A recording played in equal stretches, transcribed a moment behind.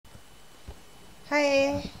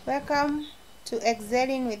Hi, welcome to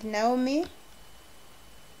Excelling with Naomi.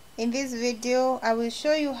 In this video, I will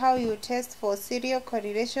show you how you test for serial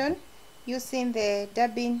correlation using the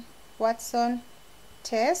Durbin Watson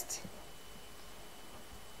test.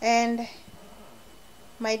 And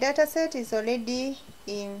my dataset is already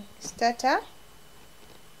in STATA,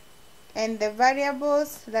 and the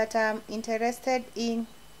variables that I'm interested in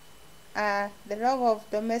are the log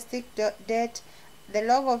of domestic debt, the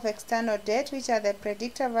log of external debt, which are the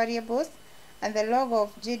predictor variables, and the log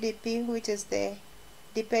of GDP, which is the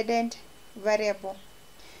dependent variable.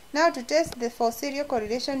 Now, to test for serial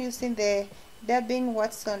correlation using the Durbin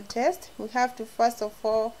Watson test, we have to first of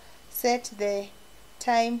all set the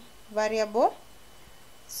time variable.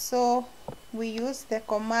 So we use the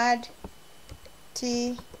command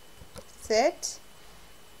T set,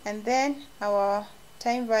 and then our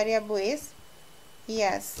time variable is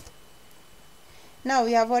years. Now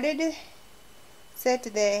we have already set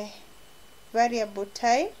the variable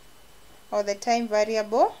time, or the time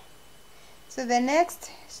variable. So the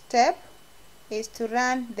next step is to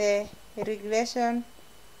run the regression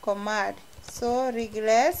command. So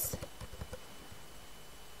regress,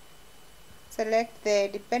 select the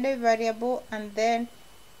dependent variable and then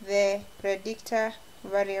the predictor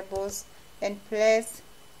variables and press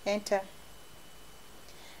enter.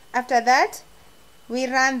 After that, we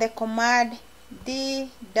run the command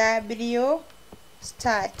dw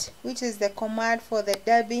start, which is the command for the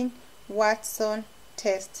Durbin Watson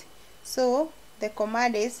test. So the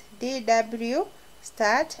command is dw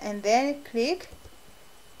start and then click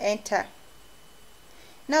enter.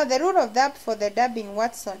 Now the rule of thumb for the Durbin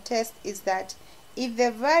Watson test is that if the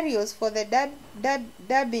values for the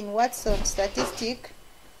Durbin Watson statistic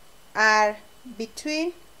are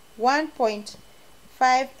between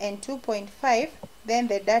 1.5 and 2.5, then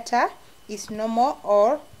the data is normal,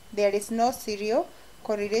 or there is no serial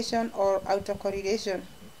correlation or autocorrelation.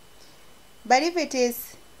 But if it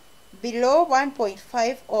is below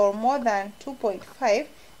 1.5 or more than 2.5,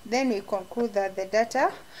 then we conclude that the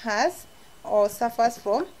data has or suffers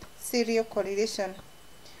from serial correlation.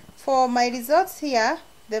 For my results here,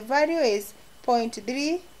 the value is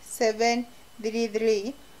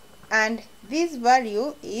 0.3733, and this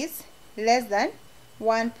value is less than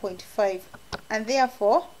 1.5, and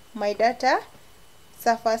therefore my data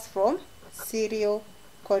suffers from serial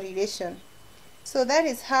correlation. So that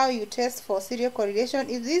is how you test for serial correlation.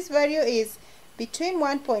 If this value is between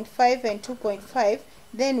 1.5 and 2.5,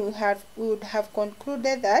 then we would have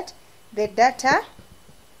concluded that the data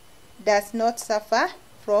does not suffer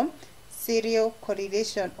from serial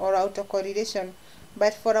correlation or autocorrelation.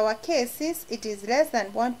 But for our case, since it is less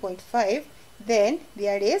than 1.5, then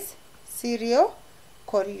there is serial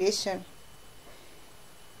correlation.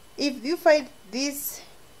 If you find this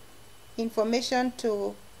information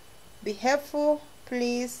to be helpful,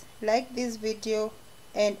 please like this video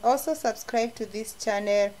and also subscribe to this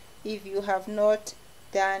channel if you have not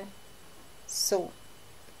done so.